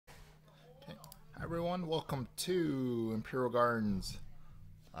everyone, welcome to Imperial Gardens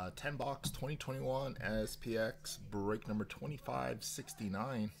 10 box 2021 SPX break number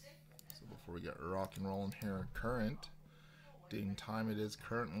 2569. So before we get rock and rolling here, current date and time, it is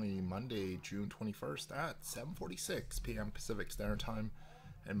currently Monday, June 21st at 7:46 p.m. Pacific Standard Time,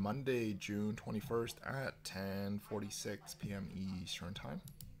 and Monday, June 21st at 10:46 p.m. Eastern Time.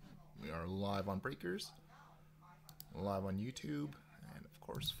 We are live on Breakers, live on YouTube, and of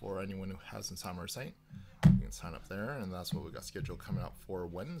course for anyone who hasn't signed our site, you can sign up there, and that's what we got scheduled coming up for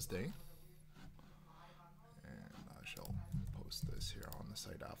Wednesday. And I shall post this here on the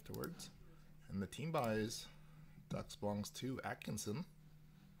site afterwards. And the team buys: Ducks belongs to Atkinson,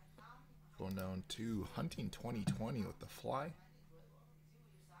 going down to Hunting 2020 with the fly.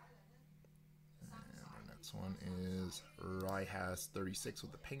 And our next one is Ryhas 36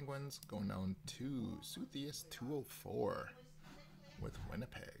 with the Penguins, going down to Southius 204 with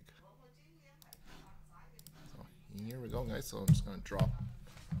Winnipeg. So here we go, guys. So I'm just going to drop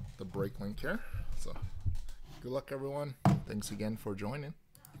the break link here. So good luck, everyone. Thanks again for joining.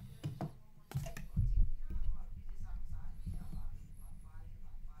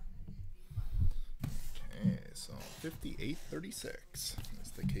 Okay, so 5836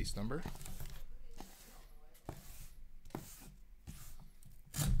 is the case number.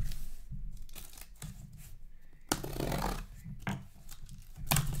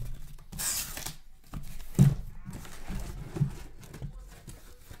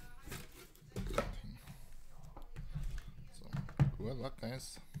 Good luck,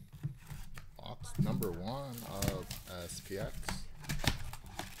 guys. Box number 1 of SPX.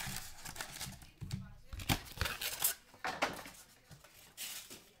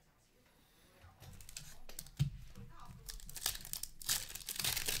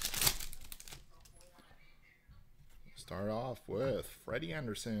 Start off with Freddie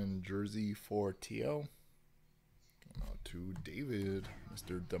Anderson, jersey for T.O. To David,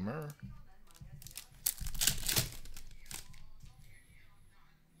 Mr. Demur.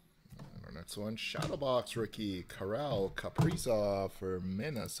 Next one, Shadowbox rookie, Karel Kaprizov for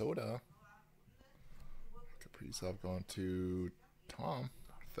Minnesota. Kaprizov going to Tom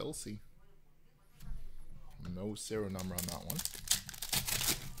Filsey. No serial number on that one.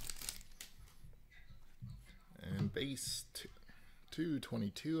 And base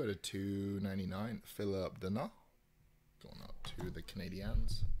 222 out of 299, Philip Dana. Going out to the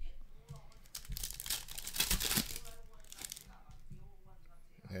Canadiens.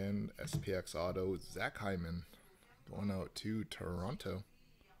 And SPX Auto, Zach Hyman, going out to Toronto.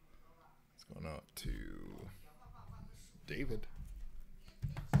 It's going out to David.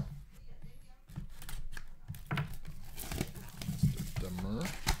 Mr. Demur.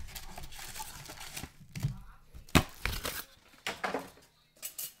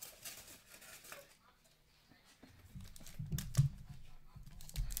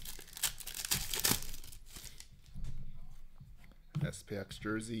 SPX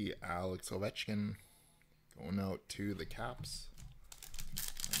jersey, Alex Ovechkin, going out to the Caps.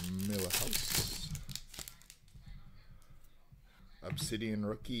 Miller House. Obsidian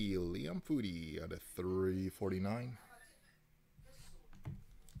rookie, Liam Foudy out of 349.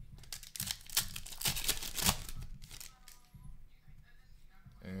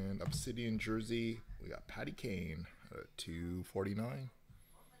 And Obsidian jersey, we got Patty Kane out of 249.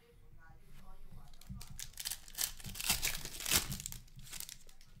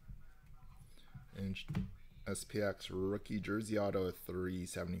 And SPX rookie jersey auto at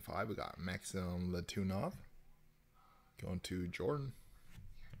 375. We got Maxim Latunov going to Jordan.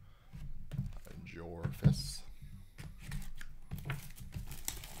 Jorfis.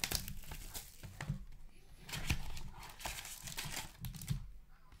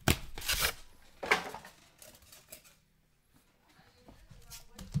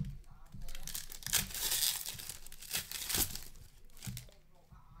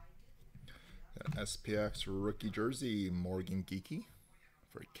 SPX rookie jersey, Morgan Geekie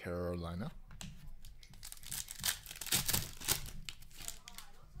for Carolina.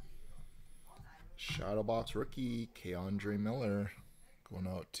 Shadowbox rookie, Keandre Miller, going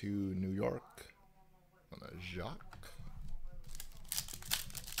out to New York on a Jacques.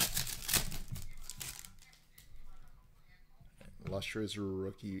 Lustrous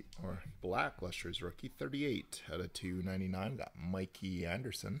rookie, or black lustrous rookie, 38 out of 299. Got Mikey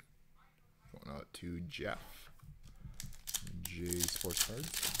Anderson. Going out to Jeff, J Sports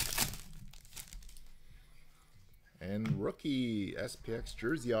Cards. And rookie SPX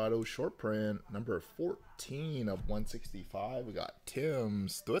jersey auto short print number 14 of 165. We got Tim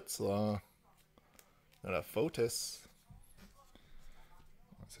Stutzla and a Fotis.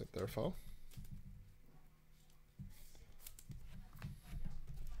 That's it there, folks.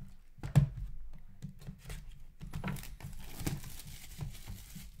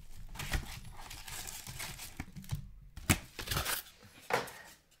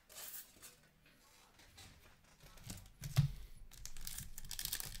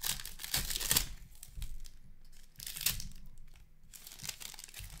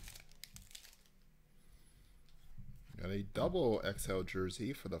 A double XL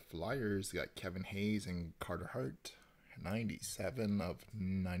jersey for the Flyers. You got Kevin Hayes and Carter Hart. 97 of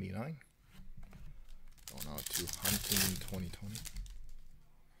 99. Going out to Hunting 2020.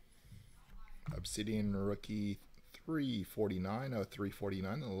 Obsidian rookie 349 of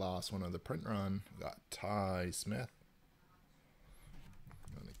 349. The last one of the print run. We got Ty Smith.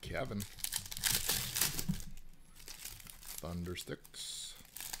 And Kevin. Thundersticks.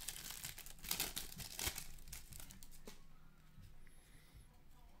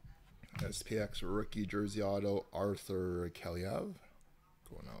 SPX rookie jersey auto Arthur Kaliev.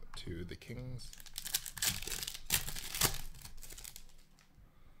 Going out to the Kings.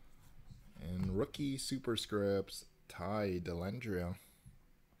 And rookie superscripts Ty Dellandrea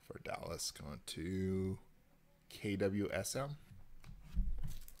for Dallas. Going to KWSM.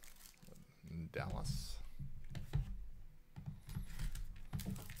 Dallas.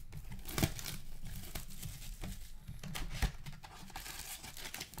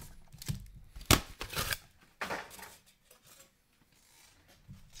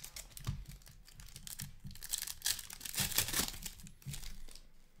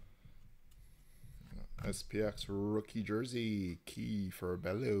 SPX rookie jersey key for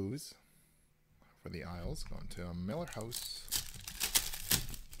Bellows for the Isles. Going to Miller House.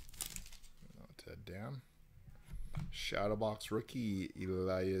 Going to Dan. Shadowbox rookie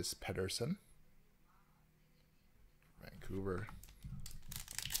Elias Pettersson. Vancouver.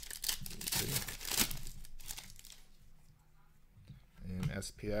 And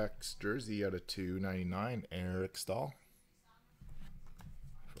SPX jersey out of 299 Eric Stahl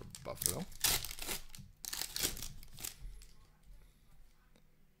for Buffalo.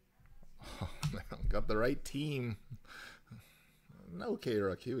 Got the right team. Okay,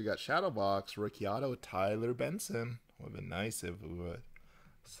 rookie. We got Shadowbox rookie auto Tyler Benson. Would have been nice if we would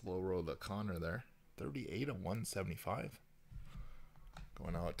slow roll the Connor there. 38 of 175.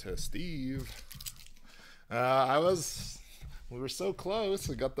 Going out to Steve. We were so close.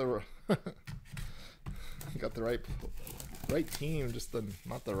 We got the got the right team, just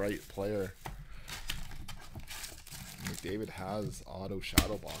not the right player. McDavid has auto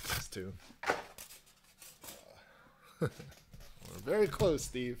shadow boxes too. We're very close,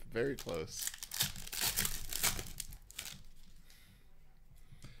 Steve. Very close.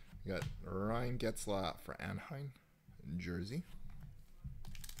 We got Ryan Getzlaf for Anaheim, jersey.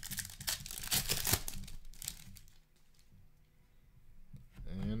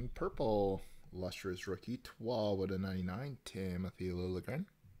 And purple, lustrous rookie, 12 out of 99, Timothy Liljegren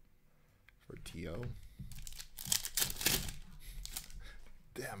for TO.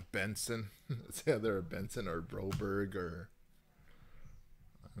 Damn, Benson. It's either Benson or Broberg or...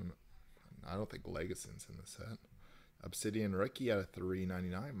 I don't think Legason's in the set. Obsidian rookie out of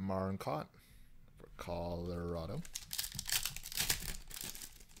 399, Marncott for Colorado.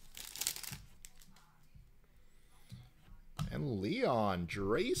 And Leon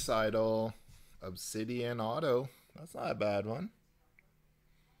Draisaitl, Obsidian auto. That's not a bad one.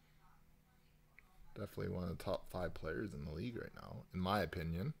 Definitely one of the top 5 players in the league right now, in my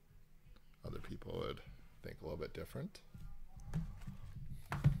opinion. Other people would think a little bit different.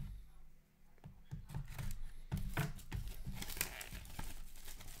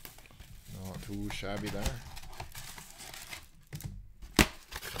 Not too shabby there.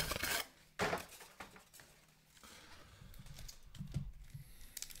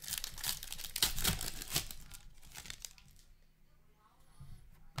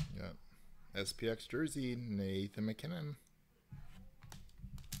 SPX jersey, Nathan McKinnon.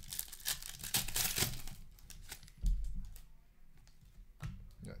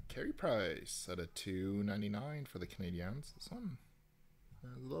 Got Carey Price at a $2.99 for the Canadiens. This one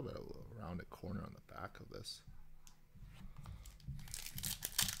has a little bit of a rounded corner on the back of this.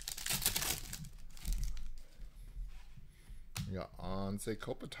 We got Anze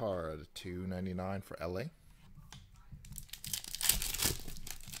Kopitar at a $2.99 for LA.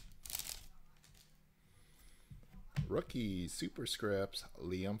 Rookie superscripts,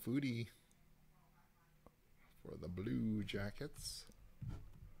 Liam Foudy for the Blue Jackets.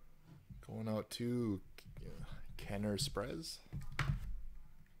 Going out to Kenner Sprez.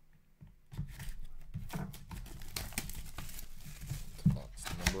 Box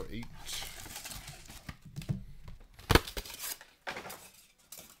number 8.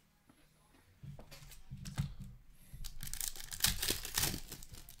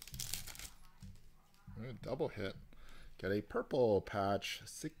 Double hit. Got a purple patch,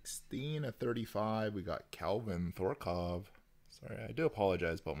 16 of 35. We got Calvin Thorkov. Sorry, I do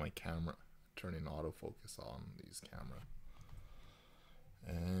apologize about my camera turning autofocus on these camera.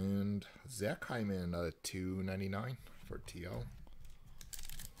 And Zach Hyman at $2.99 for T.O.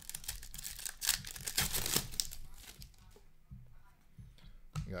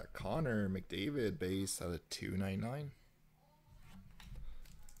 We got Connor McDavid base out of 299.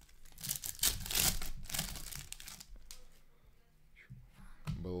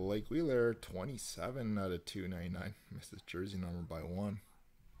 Blake Wheeler 27 out of 299. Missed his jersey number by 1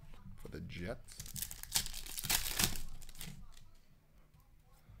 for the Jets.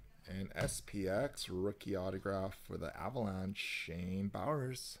 And SPX rookie autograph for the Avalanche, Shane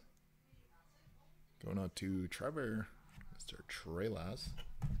Bowers. Going out to Trevor, Mr. Trelaz.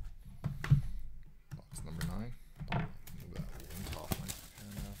 Box number 9. Move that link off my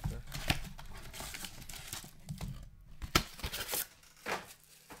pen after.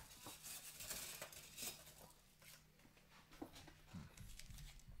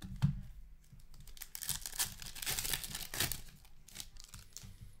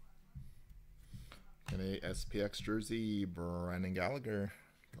 And a SPX jersey, Brendan Gallagher,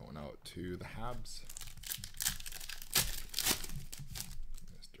 going out to the Habs.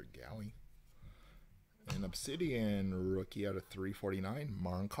 Mr. Galley. And Obsidian rookie out of 349,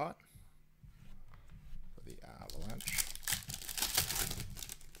 Marncott for the Avalanche.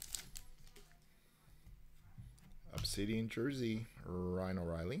 Obsidian jersey, Ryan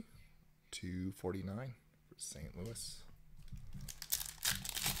O'Reilly, 249 for St. Louis.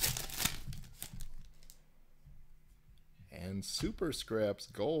 And Super Scripts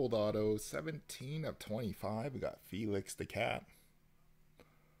gold auto 17 of 25. We got Felix the Cat.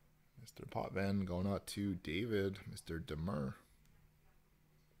 Mr. Potvin going out to David, Mr. Demur.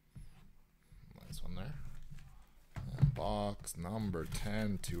 Nice one there. And box number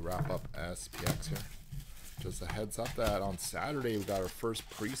 10 to wrap up SPX here. Just a heads up that on Saturday we got our first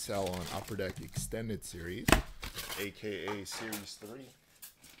pre-sale on Upper Deck Extended Series, aka Series 3,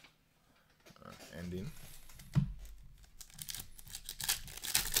 ending.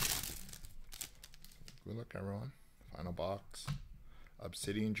 Good luck, everyone. Final box.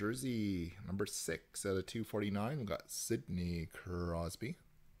 Obsidian jersey number 6 out of 249. We got Sidney Crosby.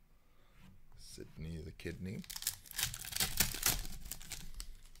 Sidney the Kidney.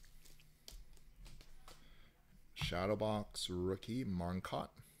 Shadow box rookie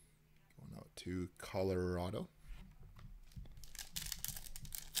Marncott. Going out to Colorado.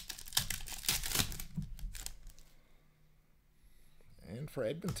 And for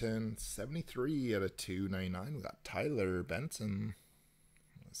Edmonton, 73 out of 299. We got Tyler Benson.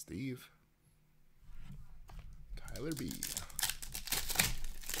 Steve. Tyler B.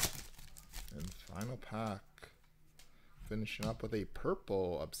 And final pack. Finishing up with a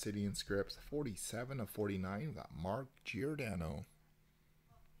purple Obsidian Scripts, 47 of 49. We got Mark Giordano.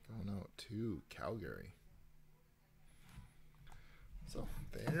 Going out to Calgary. So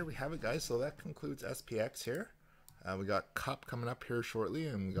there we have it, guys. So that concludes SPX here. We got Cup coming up here shortly,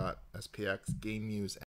 and we got SPX Game Use